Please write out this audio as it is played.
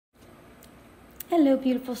Hello,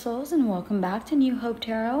 beautiful souls, and welcome back to New Hope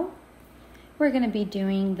Tarot. We're going to be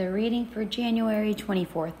doing the reading for January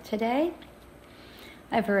 24th today.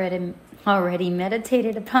 I've already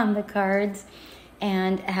meditated upon the cards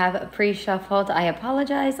and have pre-shuffled. I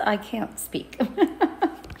apologize, I can't speak.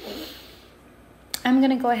 I'm going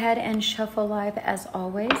to go ahead and shuffle live as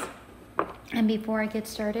always. And before I get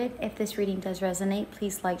started, if this reading does resonate,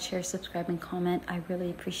 please like, share, subscribe, and comment. I really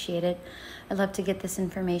appreciate it. I love to get this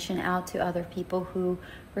information out to other people who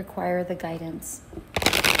require the guidance.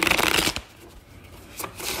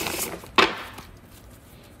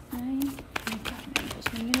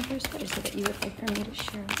 Universe, what is it that you would like for me to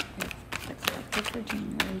share? That's collected for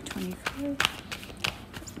January 24th.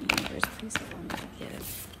 Universe, please allow me to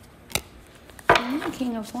give. And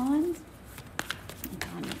King of Wands.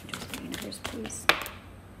 Universe, please.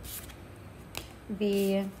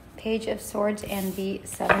 The Page of Swords and the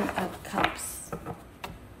Seven of Cups.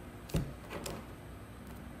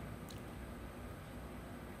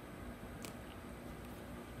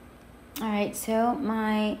 All right, so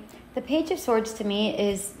the Page of Swords to me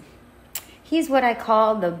is, he's what I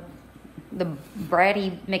call the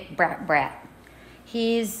bratty McBrat.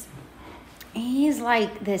 He's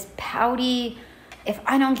like this pouty, if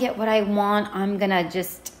I don't get what I want, I'm gonna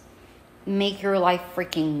just make your life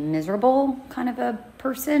freaking miserable kind of a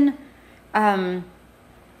person.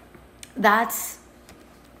 That's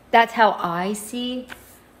how I see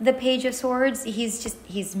the Page of Swords.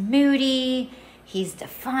 He's moody, he's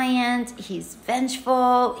defiant, he's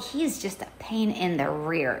vengeful, he's just a pain in the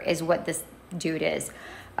rear is what this dude is.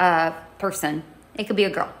 Person. It could be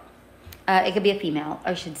a girl. It could be a female,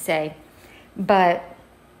 I should say. But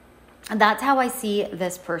that's how I see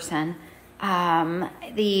this person.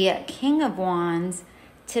 The King of Wands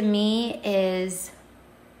to me is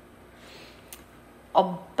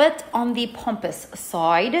a bit on the pompous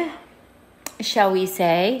side, shall we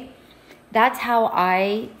say. That's how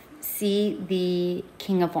I see the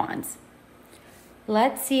King of Wands.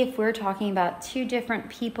 Let's see if we're talking about two different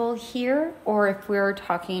people here or if we're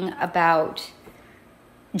talking about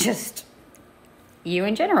just you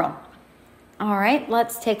in general. All right,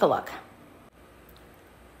 let's take a look.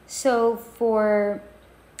 So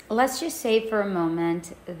let's just say for a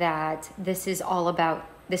moment that this is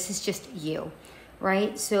just you,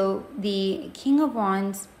 right? So the King of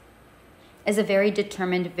Wands is a very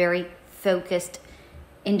determined, very focused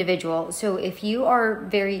individual. So if you are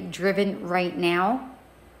very driven right now,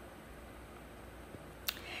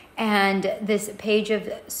 and this Page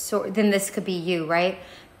of Swords, then this could be you, right?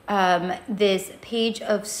 This Page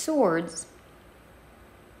of Swords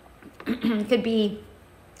could be,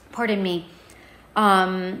 pardon me,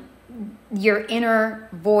 your inner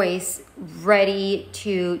voice ready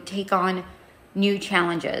to take on new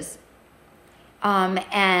challenges.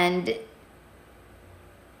 And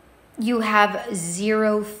you have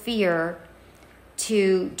zero fear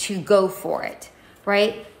to go for it,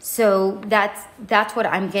 right? So that's what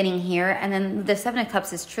I'm getting here. And then the Seven of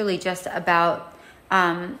Cups is truly just about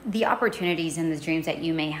the opportunities and the dreams that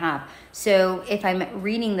you may have. So if I'm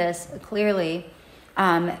reading this clearly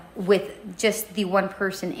with just the one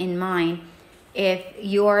person in mind, if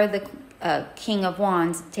you're the King of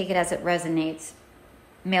Wands, take it as it resonates,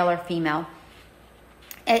 male or female.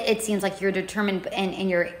 It seems like you're determined, and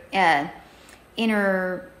your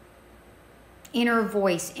inner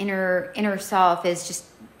voice, inner self is just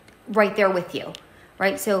right there with you,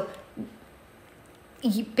 right? So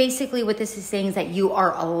basically what this is saying is that you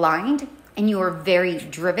are aligned and you are very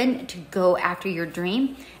driven to go after your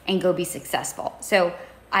dream and go be successful. So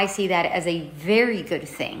I see that as a very good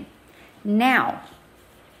thing. Now,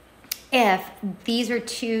 if these are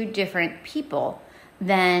two different people,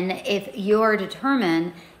 then if you're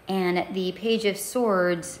determined and the Page of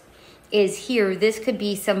Swords is here, this could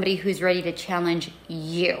be somebody who's ready to challenge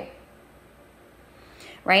you,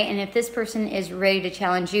 right? And if this person is ready to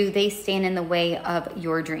challenge you, they stand in the way of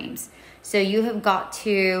your dreams. So you have got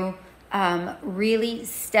to really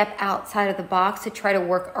step outside of the box to try to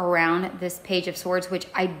work around this Page of Swords, which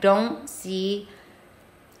I don't see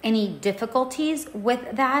any difficulties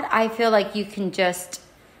with that. I feel like you can just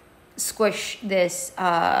squish this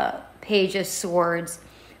Page of Swords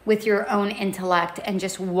with your own intellect and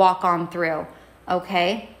just walk on through,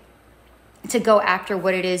 okay? To go after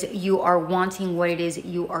what it is you are wanting, what it is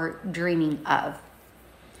you are dreaming of.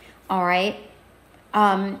 All right?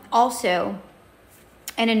 Also,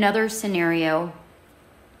 in another scenario,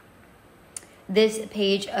 this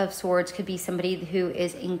Page of Swords could be somebody who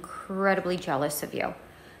is incredibly jealous of you.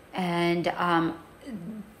 And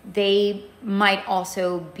they might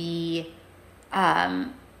also be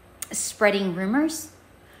spreading rumors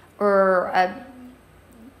or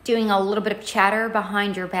doing a little bit of chatter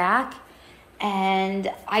behind your back.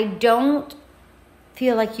 And I don't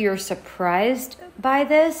feel like you're surprised by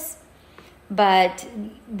this, but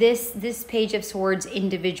this Page of Swords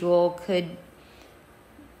individual could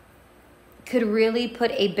really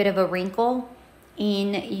put a bit of a wrinkle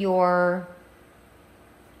in your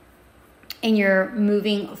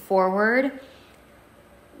moving forward,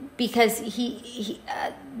 because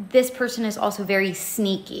this person is also very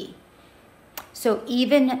sneaky. So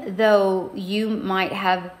even though you might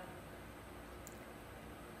have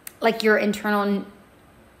like your internal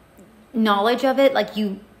knowledge of it, like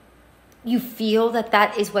you feel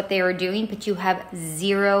that is what they are doing, but you have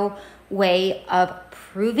zero way of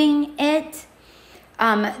proving it,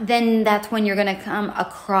 then that's when you're going to come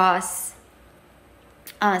across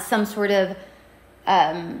some sort of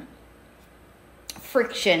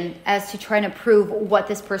friction as to trying to prove what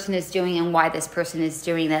this person is doing and why this person is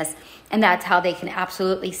doing this. And that's how they can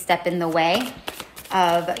absolutely step in the way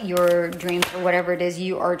of your dreams or whatever it is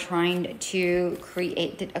you are trying to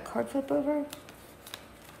create. Did a card flip over?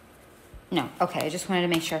 No. Okay, I just wanted to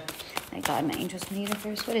make sure. My God, my angels and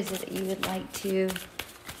universe, what is it that you would like to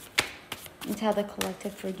tell the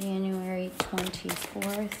collective for January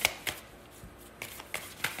 24th?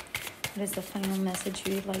 What is the final message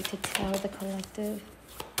you would like to tell the collective?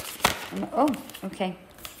 Oh, okay.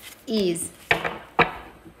 Ease.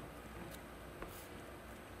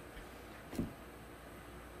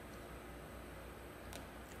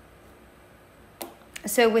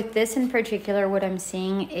 So with this in particular, what I'm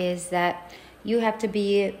seeing is that you have to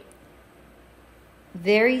be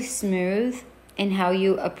very smooth in how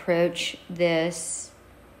you approach this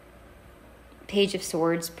Page of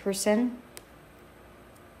Swords person,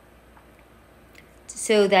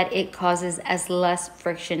 so that it causes as less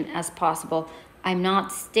friction as possible. I'm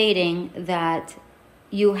not stating that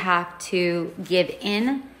you have to give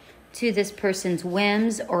in to this person's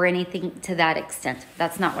whims or anything to that extent.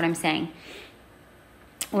 That's not what I'm saying.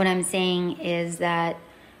 What I'm saying is that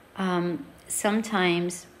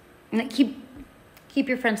sometimes keep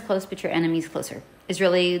your friends close, but your enemies closer is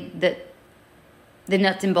really the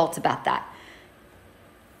nuts and bolts about that.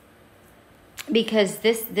 Because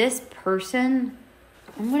this person,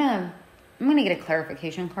 I'm gonna get a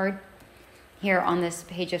clarification card here on this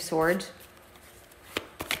Page of Swords.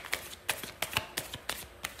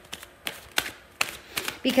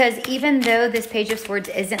 Because even though this Page of Swords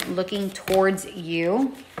isn't looking towards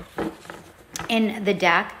you in the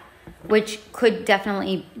deck, which could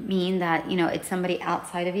definitely mean that, it's somebody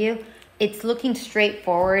outside of you, it's looking straight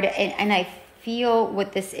forward. And I feel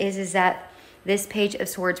what this is that this Page of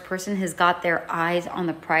Swords person has got their eyes on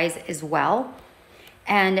the prize as well.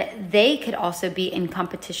 And they could also be in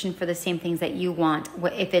competition for the same things that you want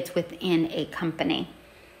if it's within a company.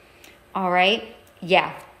 All right?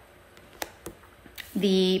 Yeah.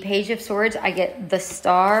 The Page of Swords, I get the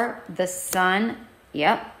Star, the Sun.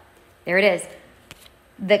 Yep, there it is.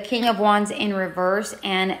 The King of Wands in reverse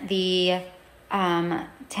and the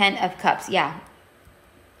Ten of Cups. Yeah.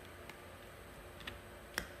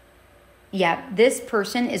 Yeah, this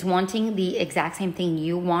person is wanting the exact same thing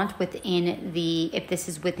you want within if this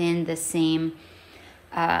is within the same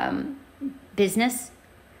business,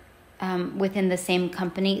 within the same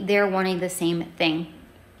company. They're wanting the same thing.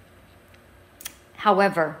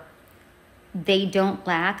 However, they don't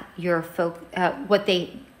lack your what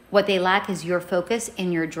they lack is your focus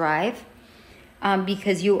and your drive,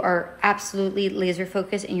 because you are absolutely laser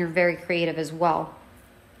focused and you're very creative as well,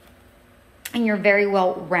 and you're very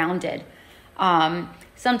well rounded.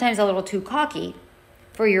 Sometimes a little too cocky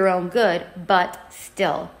for your own good, but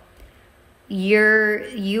still,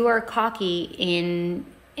 you are cocky in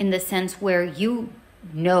the sense where you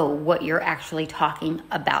know what you're actually talking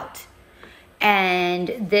about.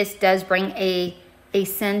 And this does bring a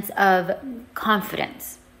sense of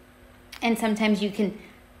confidence. And sometimes you can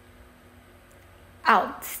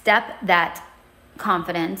outstep that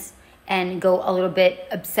confidence and go a little bit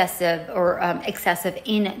obsessive or excessive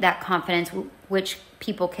in that confidence, which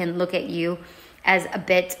people can look at you as a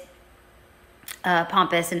bit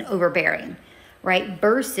pompous and overbearing, right?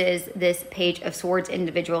 Versus this Page of Swords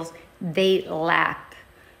individuals, they lack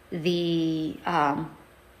the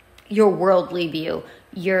your worldly view,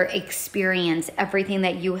 your experience, everything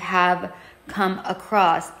that you have come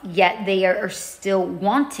across, yet they are still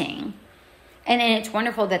wanting. And it's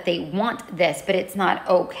wonderful that they want this, but it's not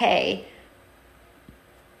okay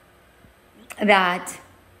that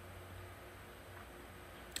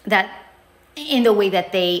in the way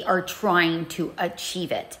that they are trying to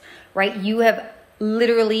achieve it, right? You have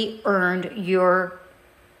literally earned your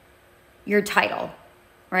title.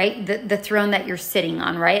 right? The throne that you're sitting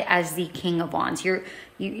on, right? As the King of Wands. You're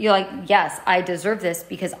like, yes, I deserve this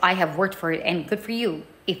because I have worked for it, and good for you.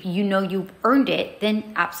 If you know you've earned it,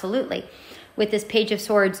 then absolutely. With this Page of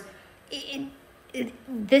Swords,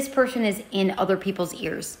 this person is in other people's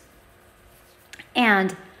ears.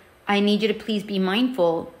 And I need you to please be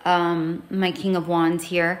mindful, my King of Wands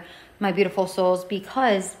here, my beautiful souls,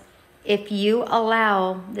 because if you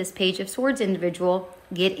allow this Page of Swords individual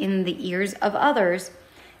get in the ears of others,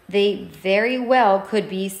 they very well could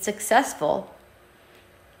be successful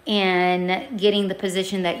in getting the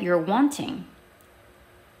position that you're wanting.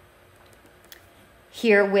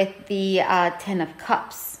 Here with the Ten of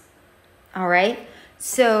Cups. All right.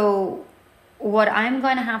 So what I'm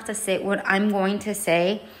going to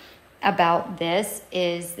say about this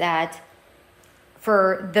is that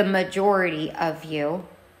for the majority of you,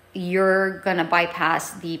 you're going to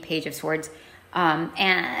bypass the Page of Swords.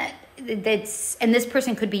 And this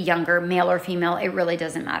person could be younger, male or female. It really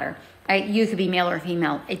doesn't matter. Right? You could be male or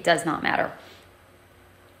female. It does not matter.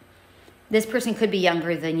 This person could be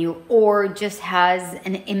younger than you, or just has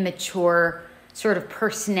an immature sort of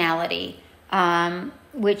personality,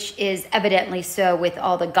 which is evidently so with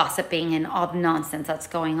all the gossiping and all the nonsense that's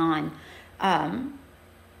going on.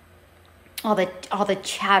 All the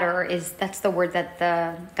chatter that's the word that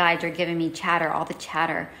the guides are giving me, chatter, all the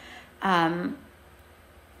chatter. And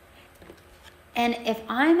if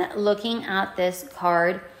I'm looking at this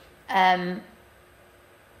card,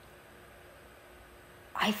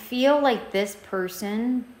 I feel like this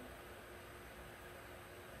person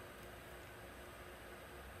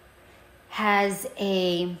has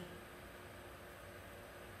an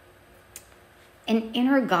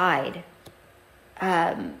inner guide,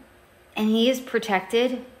 and he is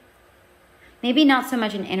protected. Maybe not so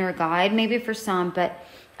much an inner guide, maybe for some, but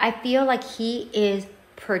I feel like he is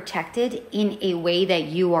protected in a way that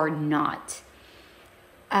you are not.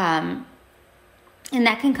 And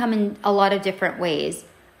that can come in a lot of different ways.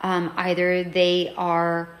 Either they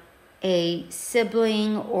are a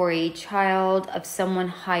sibling or a child of someone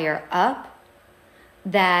higher up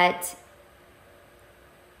that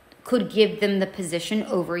could give them the position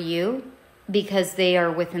over you because they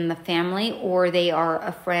are within the family, or they are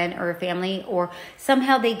a friend or a family, or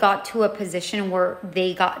somehow they got to a position where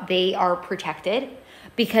they are protected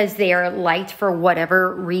because they are liked for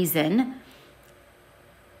whatever reason.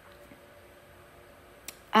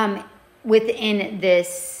 Within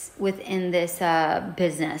this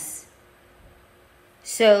business.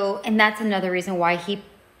 So, and that's another reason why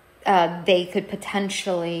they could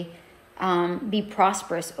potentially be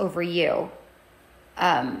prosperous over you,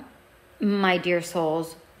 my dear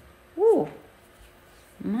souls. Ooh,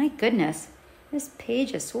 my goodness, this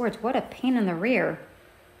Page of Swords, what a pain in the rear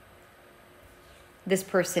this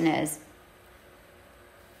person is.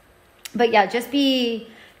 But yeah, just be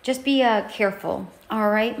careful. All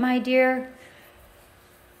right, my dear.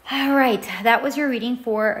 All right, that was your reading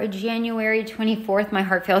for January 24th. My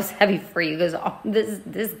heart feels heavy for you because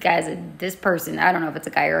this person, I don't know if it's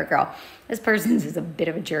a guy or a girl. This person is a bit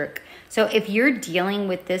of a jerk. So if you're dealing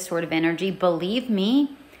with this sort of energy, believe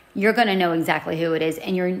me, you're going to know exactly who it is,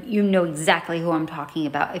 and you know exactly who I'm talking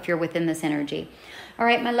about if you're within this energy. All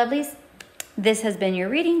right, my lovelies, this has been your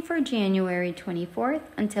reading for January 24th.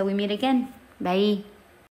 Until we meet again, bye.